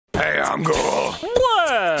Hey, I'm Ghoul.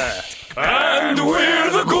 What? And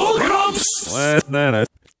we're the Ghoul Grumps!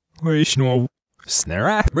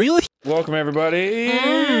 Really? Welcome, everybody.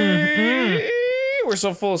 We're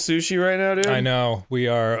so full of sushi right now, dude. I know, we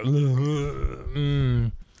are.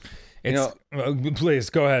 It's,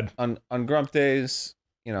 please, go ahead. On Grump days,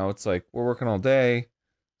 you know, it's like, we're working all day,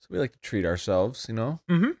 so we like to treat ourselves, you know?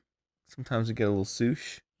 Mm-hmm. Sometimes we get a little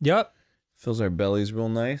sushi. Yep. Fills our bellies real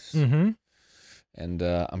nice. Mm-hmm. And,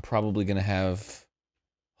 I'm probably gonna have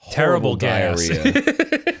Terrible diarrhea.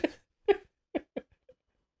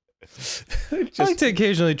 I like to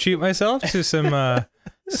occasionally treat myself to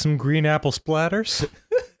some green apple splatters.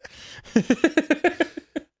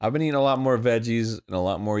 I've been eating a lot more veggies and a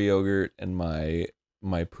lot more yogurt, and my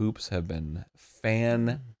poops have been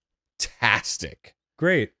fantastic.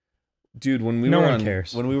 Great. Dude, when we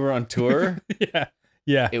were on tour,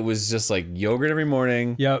 yeah. it was just like yogurt every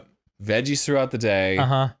morning. Yep. Veggies throughout the day.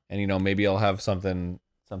 Uh-huh. And you know, maybe I'll have something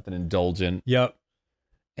indulgent. Yep.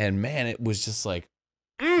 And man, it was just like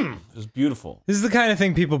it was beautiful. This is the kind of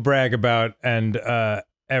thing people brag about, and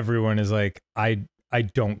everyone is like, I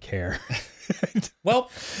don't care. Well,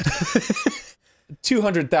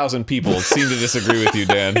 200,000 people seem to disagree with you,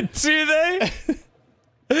 Dan. Do they?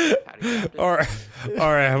 All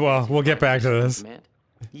right, well, we'll get back to this.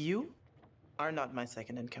 You are not my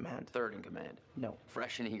second in command. Third in command. No.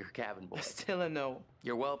 Freshening your cabin boy. Still a no.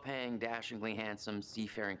 Your well-paying, dashingly handsome,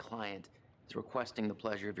 seafaring client is requesting the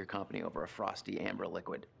pleasure of your company over a frosty amber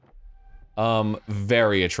liquid.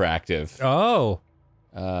 Very attractive. Oh.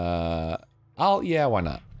 Yeah, why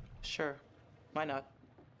not? Sure. Why not?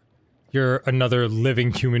 You're another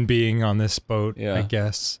living human being on this boat, Yeah. I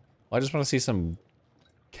guess. Well, I just want to see some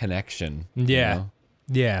connection. Yeah. You know?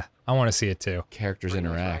 Yeah, I want to see it too. Characters Pretty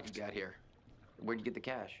much what interact. you got here. Where'd you get the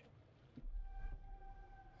cash?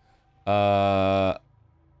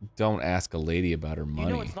 Don't ask a lady about her money.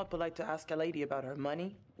 You know it's not polite to ask a lady about her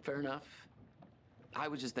money. Fair enough. I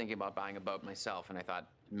was just thinking about buying a boat myself, and I thought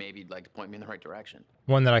maybe you'd like to point me in the right direction.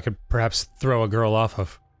 One that I could perhaps throw a girl off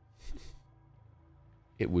of.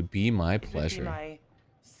 It would be my It would be pleasure. my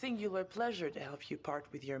singular pleasure to help you part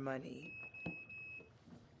with your money.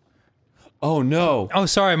 Oh no! Oh,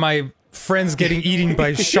 sorry, my friend's getting eaten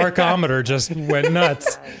by Sharkometer just went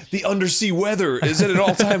nuts. The undersea weather is at an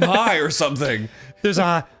all-time high or something. There's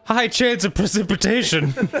a high chance of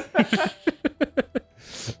precipitation.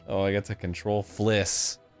 Oh, I get to control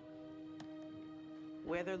Fliss.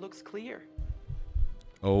 Weather looks clear.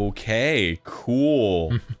 Okay,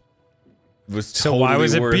 cool. Was So why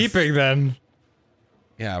was it worth... beeping then?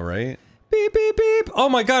 Yeah, right? Beep, beep, beep. Oh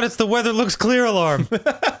my god, it's the weather looks clear alarm.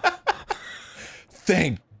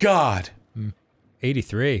 Thank God.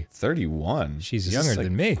 83. 31. She's Is younger this, like,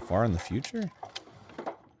 than me. Far in the future?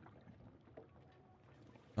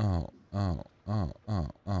 Oh.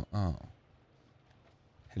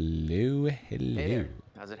 Hello. Hey there.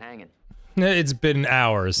 How's it hanging? It's been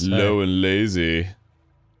hours. Low and lazy.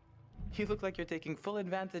 You look like you're taking full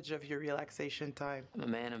advantage of your relaxation time. I'm a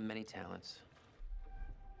man of many talents.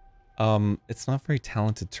 It's not very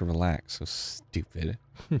talented to relax, so stupid.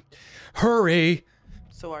 Hurry!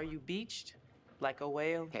 So are you beached? Like a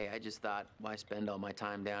whale? Hey, I just thought, why spend all my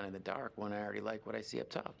time down in the dark when I already like what I see up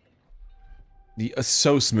top?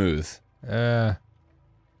 So smooth.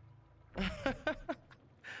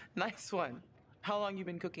 Nice one. How long you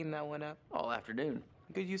been cooking that one up? All afternoon.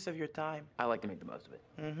 Good use of your time. I like to make the most of it.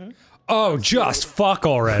 Oh, just fuck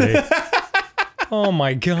already. Oh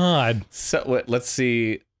my god. So, let's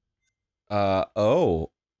see.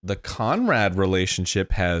 Oh, the Conrad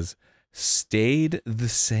relationship has stayed the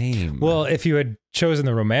same. Well, if you had chosen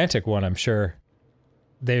the romantic one, I'm sure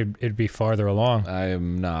it'd be farther along. I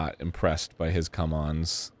am not impressed by his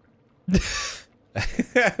come-ons.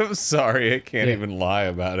 I'm sorry, I can't even lie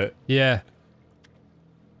about it. Yeah.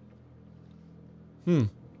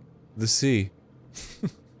 The sea.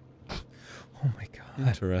 Oh my god.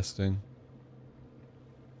 Interesting.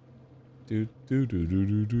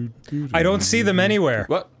 I don't see them anywhere.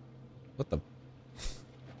 What? What the?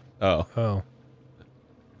 Oh. Oh.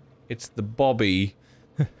 It's the Bobby.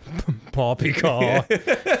 Poppycaw.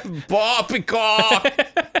 Poppycaw!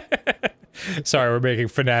 Sorry, we're making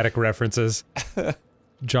Fanatic references.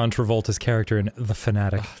 John Travolta's character in The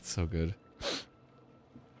Fanatic. Oh, it's so good.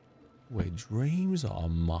 Where dreams are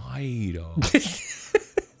made of.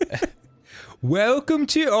 Welcome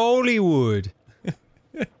to Hollywood.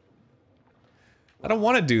 I don't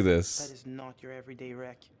want to do That this. is not your everyday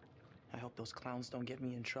wreck. I hope those clowns don't get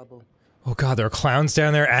me in trouble. Oh god, there are clowns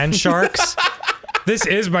down there and sharks? This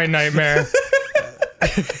is my nightmare.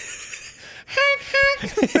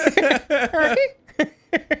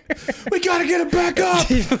 gotta get it back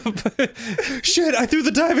up! Shit, I threw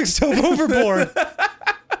the diving stove overboard!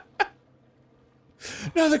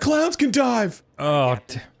 Now the clowns can dive! Oh,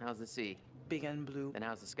 Captain, how's the sea? Big and blue. And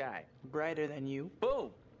how's the sky? Brighter than you. Boom!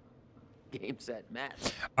 Game, set,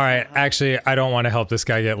 match. alright, actually, I don't want to help this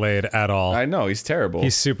guy get laid at all. I know, he's terrible.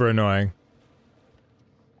 He's super annoying.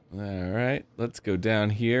 Alright, let's go down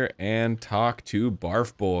here and talk to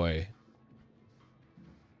Barf Boy.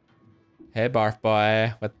 Hey, Barf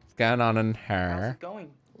Boy, what's going on in How's here? it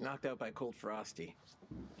going? Knocked out by cold frosty.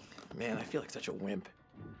 Man, I feel like such a wimp.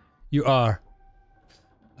 You are.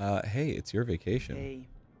 Hey, it's your vacation. Hey,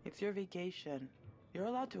 it's your vacation. You're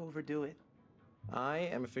allowed to overdo it. I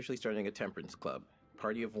am officially starting a temperance club.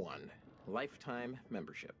 Party of one. Lifetime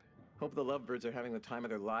membership. Hope the lovebirds are having the time of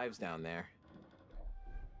their lives down there.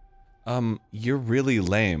 You're really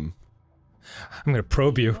lame. I'm gonna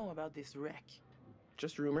probe What do you. you know about this wreck?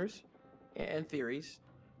 Just rumors and theories.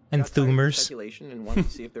 And Got tired of thumers. speculation and wanted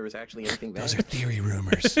to see if there was actually anything there. Those are theory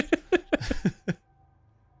rumors.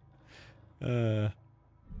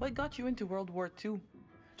 What got you into World War II?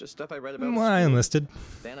 Just stuff I read about. in Well, I school. enlisted.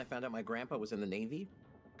 Then I found out my grandpa was in the Navy.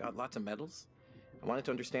 Got lots of medals. I wanted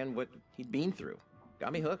to understand what he'd been through.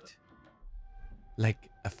 Got me hooked. Like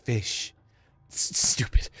a fish.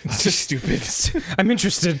 Stupid. Stupid. I'm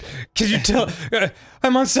interested. Can you tell?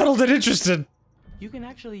 I'm unsettled and interested. You can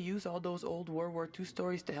actually use all those old World War II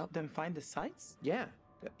stories to help them find the sites? Yeah.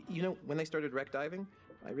 You know, when they started wreck diving,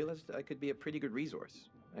 I realized I could be a pretty good resource.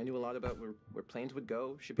 I knew a lot about where planes would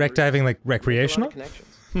go. Wreck diving, like recreational?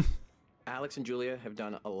 Connections. Alex and Julia have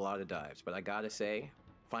done a lot of dives, but I gotta say,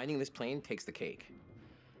 finding this plane takes the cake.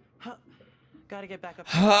 Huh. Gotta get back up.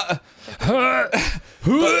 About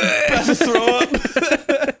to throw up.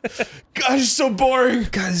 God, it's so boring.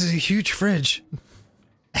 God, this is a huge fridge.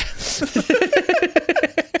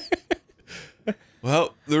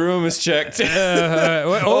 Well, the room is checked. Wait, wait, I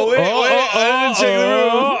didn't check the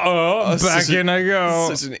room. Oh, Back such in I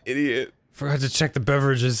go. Such an idiot. Forgot to check the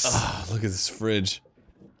beverages. Oh, look at this fridge.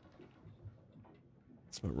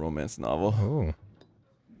 It's my romance novel. Oh.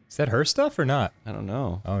 Is that her stuff or not? I don't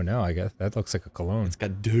know. Oh no, I guess that looks like a cologne. It's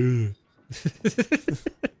got duh.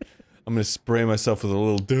 I'm gonna spray myself with a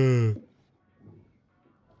little duh.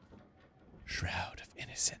 Shroud of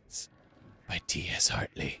Innocence by T.S.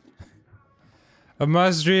 Hartley. A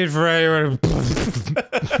must read for anyone.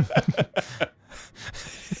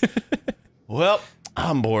 Well,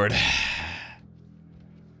 I'm bored.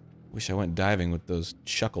 Wish I went diving with those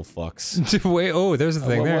chuckle fucks. Wait, oh, there's a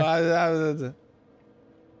thing there.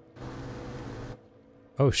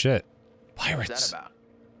 Oh shit. Pirates. What's that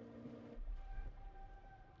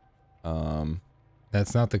about?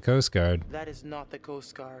 That's not the Coast Guard. That is not the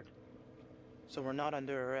Coast Guard. So we're not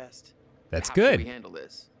under arrest. That's How should we good. handle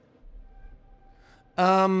this?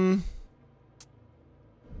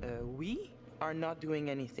 We are not doing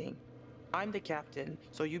anything. I'm the captain,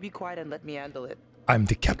 so you be quiet and let me handle it. I'm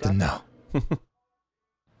the captain now.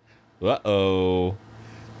 Uh-oh.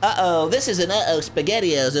 Uh-oh, this is an uh-oh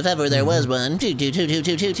SpaghettiOs if ever there was one. Choo choo choo choo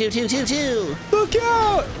choo choo choo choo choo choo. Look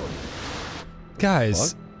out!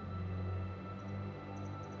 Guys.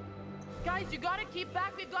 Guys, you gotta keep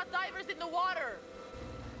back. We've got divers in the water.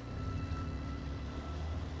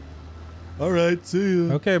 Alright, see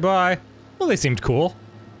ya. Okay, bye. Well, they seemed cool.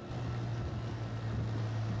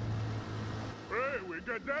 Hey, we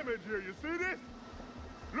got damage here. You see this?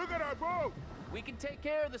 Look at our boat. We can take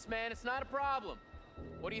care of this, man. It's not a problem.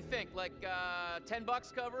 What do you think? Like,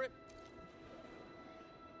 $10 cover it?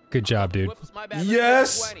 Good job, dude. Whoops, my bad. Let's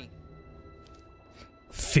Yes! go 20.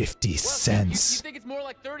 50 Well, You cents. think it's more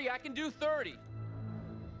like 30? I can do 30.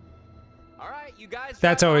 All right, you guys.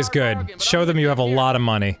 That's tried a always hard good. bargain, but Show I'm them you have a here. lot of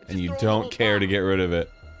money. And you Just throw the whole don't care to pot. get rid of it.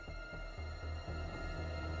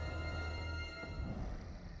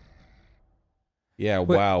 Yeah,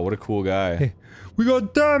 wow, what a cool guy. We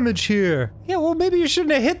got damage here. Yeah, well, maybe you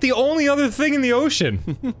shouldn't have hit the only other thing in the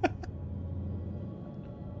ocean.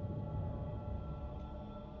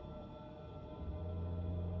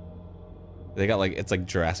 They got like, it's like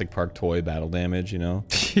Jurassic Park toy battle damage, you know?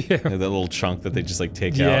 Yeah. They have that little chunk that they just like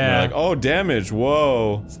take out and Yeah. they're like, oh, damage,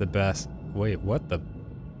 whoa. It's the best. Wait, what the?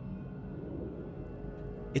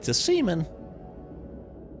 It's a seaman.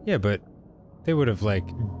 Yeah, but they would have like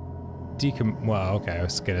well, okay, I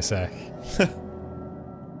was gonna say.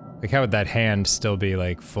 Like, how would that hand still be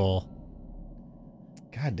like full?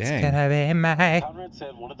 God dang. Gonna be my. Conrad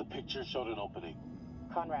said one of the pictures showed an opening.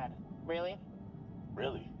 Conrad, really?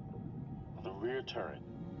 Really? On the rear turret.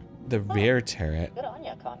 The rear turret. Good on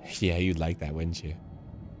ya, Conrad. Yeah, you'd like that, wouldn't you?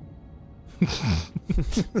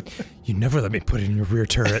 You never let me put it in your rear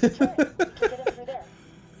turret. Get in through there.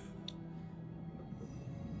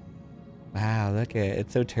 Wow, look at it.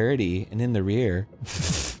 It's so turdy and in the rear.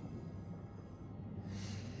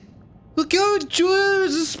 Look out, Julia,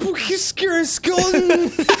 there's a spooky scary skeleton!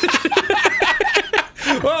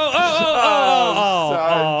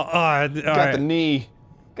 Got the knee.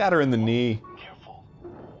 Got her in the knee. Careful.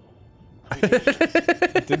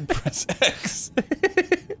 Didn't press X.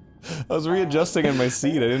 I was readjusting in my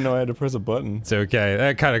seat. I didn't know I had to press a button. It's okay.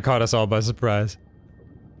 That kind of caught us all by surprise.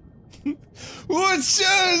 What's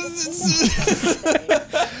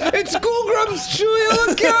It's GameGrumps, Julia,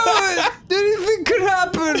 look out! Anything could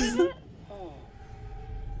happen!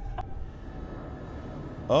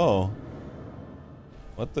 Oh.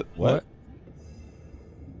 What the- what?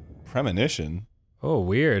 Premonition? Oh,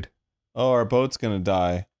 weird. Oh, our boat's gonna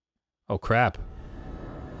die. Oh, crap.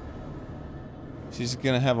 She's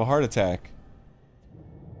gonna have a heart attack.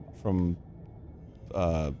 From,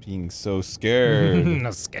 being so scared.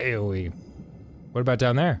 No, scary. What about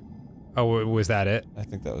down there? Oh, was that it? I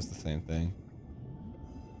think that was the same thing.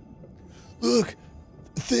 Look!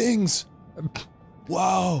 Things!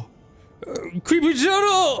 Wow! Creepy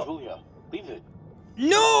turtle! Julia, leave it.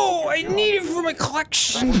 No! I need it for my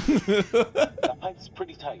collection! That pipe's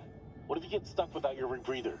pretty tight. What if you get stuck without your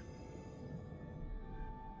rebreather?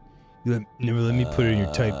 You never let me put it in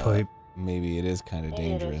your tight pipe. Maybe it is kind of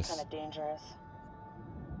dangerous. It is kind of dangerous.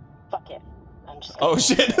 Fuck it. I'm just Oh gonna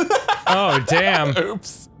shit! Oh, damn.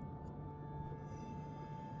 Oops.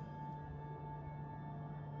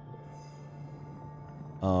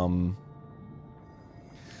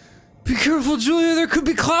 Be careful, Julia, there could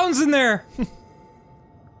be clowns in there! This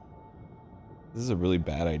is a really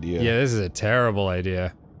bad idea. Yeah, this is a terrible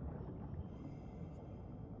idea.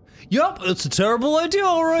 Yup, it's a terrible idea,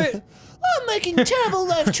 alright. I'm making terrible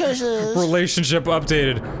life choices. Relationship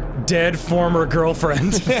updated. Dead former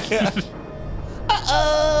girlfriend.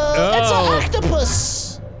 Uh-oh! It's an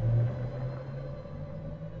octopus!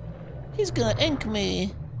 He's gonna ink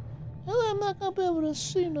me. Oh, I'm not gonna be able to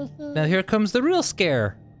see nothing. Now here comes the real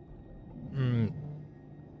scare.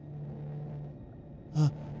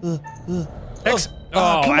 X.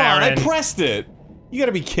 Oh, come on! Aaron. I pressed it. You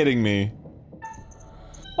gotta be kidding me.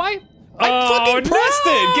 Why? I fucking pressed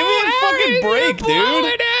it. Give me a fucking break,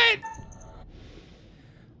 dude.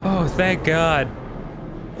 Oh, thank God.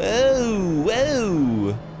 Whoa!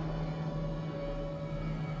 Whoa!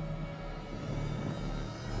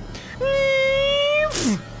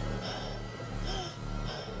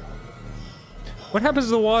 What happens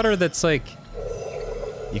to the water that's like?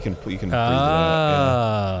 You can breathe it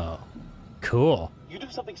out. Oh, cool. You do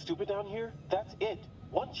something stupid down here, that's it.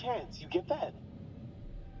 One chance, you get that.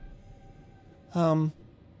 Yeah.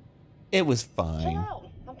 It was Chill fine. out.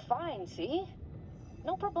 I'm fine, see?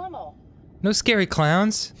 No problemo. No scary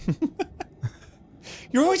clowns.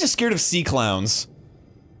 You're always just scared of sea clowns.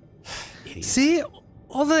 See,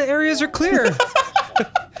 all the areas are clear.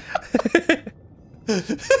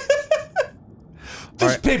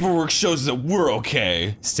 This paperwork shows that we're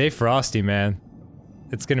okay. Stay frosty, man.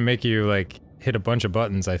 It's gonna make you like hit a bunch of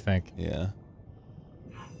buttons, I think. Yeah.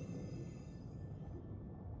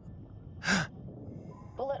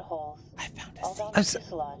 Bullet holes. I found All a down I the was-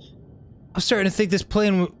 fuselage. I'm starting to think this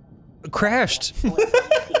plane crashed.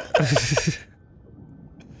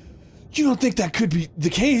 You don't think that could be the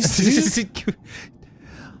case, do you?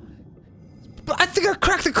 I think I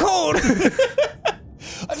cracked the code.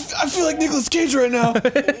 I feel like Nicolas Cage right now.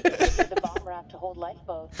 The bomb rack to hold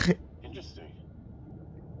lifeboats. Interesting.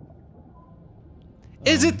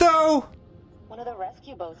 Is it though? One of the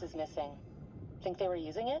rescue boats is missing. Think they were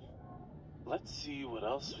using it? Let's see what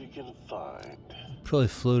else we can find. Probably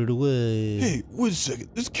floated away. Hey, wait a second.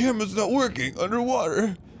 This camera's not working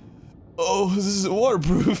underwater. Oh, this isn't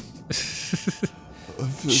waterproof. I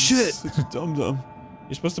feel Shit. Such a dum-dum.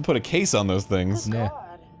 You're supposed to put a case on those things. Yeah.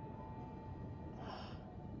 God.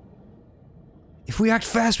 If we act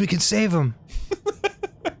fast, we can save him.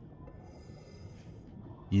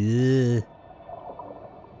 Yeah.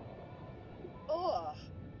 Ugh.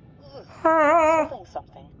 Ugh.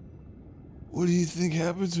 Something. What do you think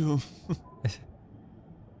happened to him?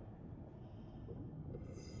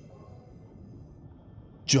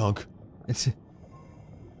 Junk.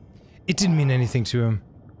 It didn't mean anything to him.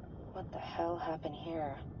 What the hell happened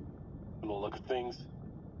here? From the look of things,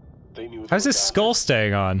 they knew. How's his skull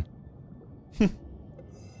staying on?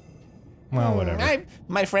 Well, whatever.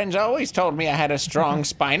 My friends always told me I had a strong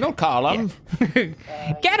spinal column.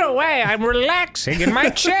 Get away! I'm relaxing in my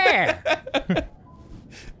chair.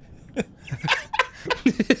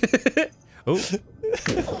 Oh.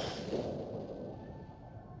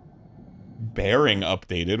 Bearing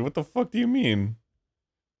updated? What the fuck do you mean?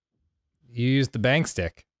 You used the bang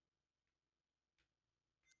stick.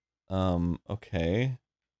 Okay.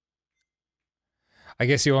 I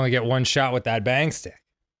guess you only get one shot with that bang stick.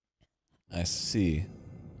 I see.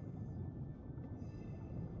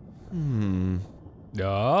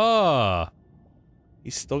 Oh.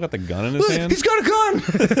 He's still got the gun in his hand? He's got a gun!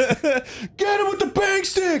 Get him with the bang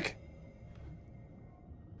stick!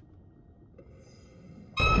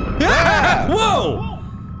 Ah! Whoa!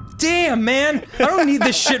 Damn, man! I don't need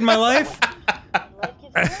this shit in my life!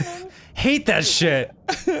 Hate that shit!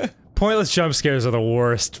 Pointless jump scares are the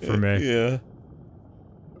worst for me. Yeah.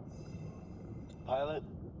 Pilot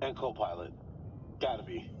and co-pilot. Gotta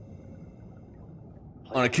be.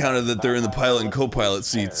 On account of that they're in the pilot and co-pilot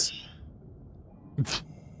seats.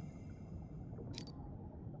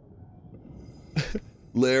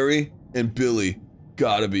 Larry and Billy.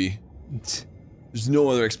 Gotta be. There's no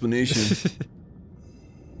other explanation.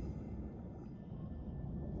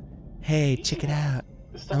 Hey, check it out.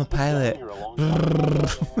 I'm a pilot.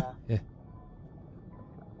 Yeah.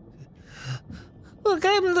 Look,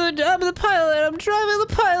 I'm the pilot. I'm driving the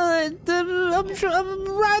pilot. I'm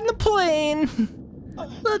riding the plane.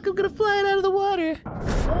 Look, I'm gonna fly it out of the water.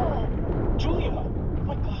 Oh, Julia! Oh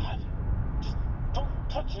my god. Just don't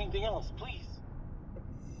touch anything else, please.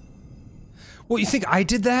 What, you think I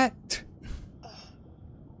did that?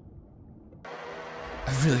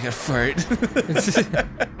 I really got fart.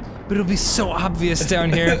 But it'll be so obvious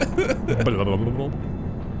down here.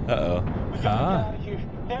 Uh-oh. Ah. Out of here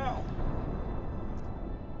now.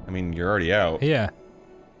 I mean, you're already out. Yeah.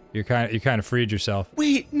 You kind of freed yourself.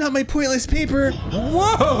 Wait, not my pointless paper!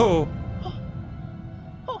 Whoa!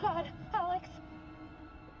 Oh god, Alex.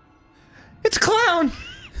 It's a clown!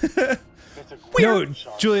 It's a No,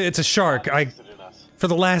 shark. Julia, it's a shark. Visited us. For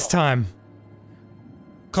the last time.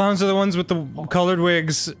 Clowns are the ones with the colored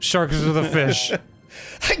wigs, sharks are the fish.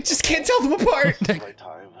 I just can't tell them apart! It was the right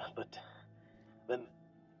time, but then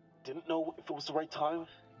didn't know if it was the right time.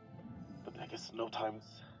 But I guess no time's.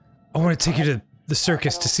 I want to take you to the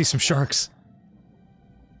circus to see some sharks.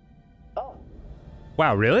 Oh,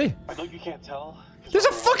 Wow, really? I know you can't tell. 'Cause There's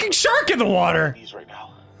a we're fucking shark in the water! these right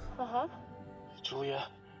now. Uh-huh. Julia,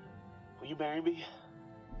 will you marry me?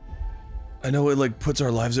 I know it, like, puts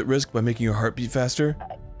our lives at risk by making your heart beat faster.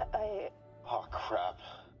 Oh crap.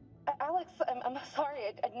 Alex, I'm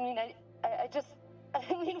sorry. I mean,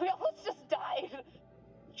 we almost just died.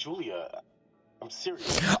 Julia, I'm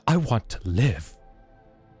serious. I want to live.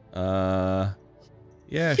 Yeah,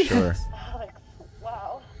 sure. Alex,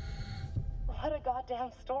 wow. What a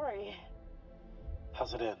goddamn story.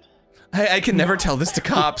 How's it end? I can never tell this to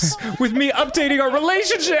cops. With me updating our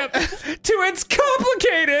relationship to it's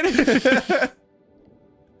complicated!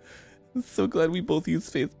 I'm so glad we both use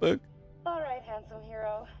Facebook. All right, handsome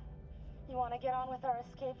hero. You want to get on with our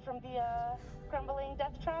escape from the, crumbling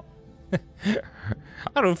death trap?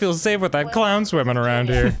 I don't feel safe with that clown swimming around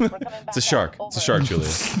here. It's a shark. It's a shark, Julia.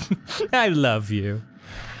 I love you.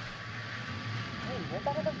 Hey, where'd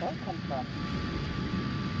that other boat come from?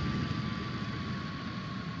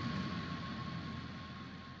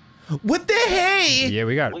 What the hey? Yeah,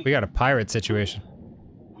 we got a pirate situation.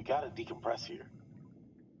 We gotta decompress here.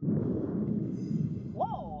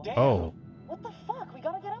 Whoa! Damn. Oh. What the fuck? We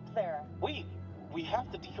gotta get up there. Wait, we have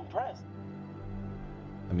to decompress.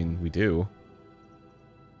 I mean, we do.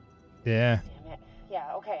 Yeah. Damn it.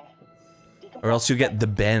 Yeah, okay. Or else you get the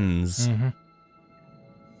bends. Mm-hmm.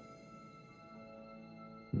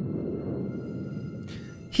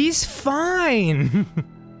 He's fine!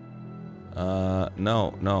 No.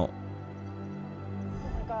 Oh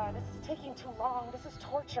my god, this is taking too long. This is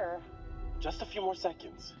torture. Just a few more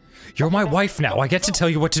seconds. You're my wife now, I get to tell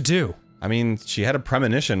you what to do. I mean, she had a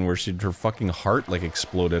premonition where her fucking heart, like,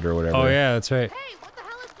 exploded or whatever. Oh yeah, that's right. Hey, what the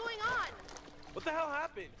hell is going on? What the hell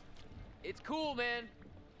happened? It's cool, man.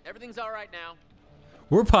 Everything's all right now.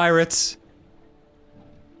 We're pirates.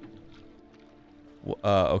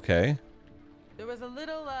 Okay. There was a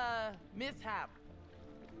little, mishap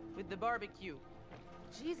with the barbecue.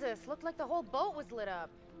 Jesus, looked like the whole boat was lit up.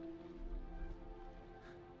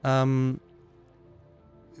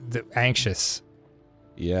 Anxious.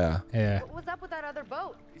 Yeah. Yeah. What was up with that other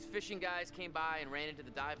boat? These fishing guys came by and ran into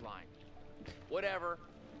the dive line. Whatever.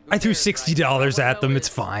 Who I threw cares, right? $60 All I at know them, is, it's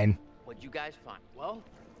fine. What'd you guys find? Well,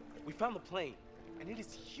 we found the plane, and it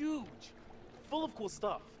is huge, full of cool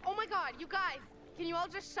stuff. Oh my god, you guys! Can you all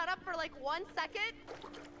just shut up for like 1 second?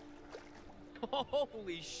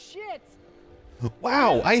 Holy shit!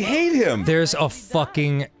 Wow, I hate him! There's a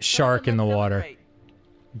fucking shark in the water.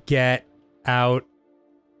 Get out.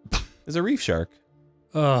 There's a reef shark.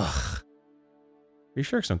 Ugh. Reef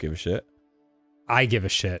sharks don't give a shit. I give a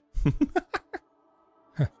shit.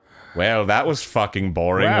 Well, that was fucking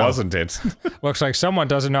boring, Wow. wasn't it? Looks like someone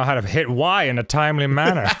doesn't know how to hit Y in a timely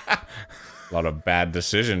manner. A lot of bad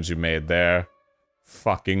decisions you made there.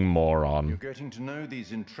 Fucking moron. You're getting to know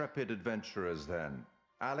these intrepid adventurers then.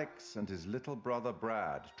 Alex and his little brother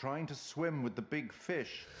Brad, trying to swim with the big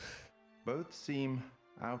fish. Both seem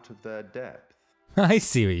out of their depth. I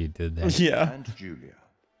see what you did there. Yeah. And Julia,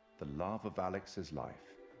 the love of Alex's life,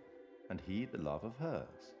 and he the love of hers.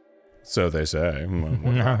 So they say.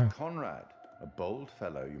 What about Conrad? A bold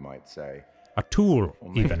fellow, you might say. A tool, Or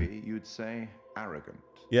maybe even. you'd say arrogant.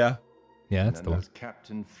 Yeah. Yeah, that's And the then one. there's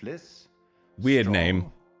Captain Fliss. Weird Strong,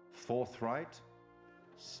 name. Forthright,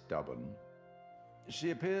 stubborn.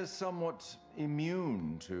 She appears somewhat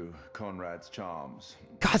immune to Conrad's charms.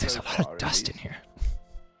 God, there's So a lot far, of at dust in least. here.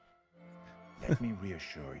 Let me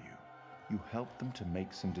reassure you. You help them to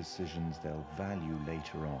make some decisions they'll value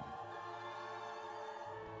later on.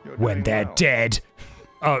 You're When doing they're well. dead.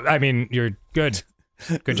 Oh, I mean, you're good.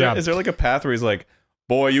 Good job. Is there like a path where he's like,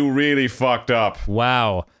 boy, you really fucked up?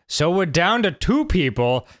 Wow. So we're down to 2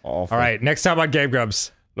 people. Awful. All right, next time on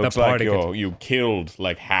GameGrumps. Looks like you killed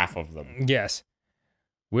like half of them. Yes.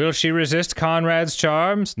 Will she resist Conrad's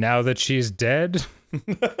charms now that she's dead?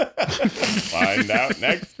 Find out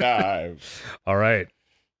next time. All right.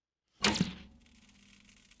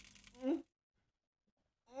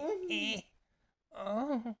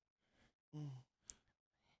 Oh.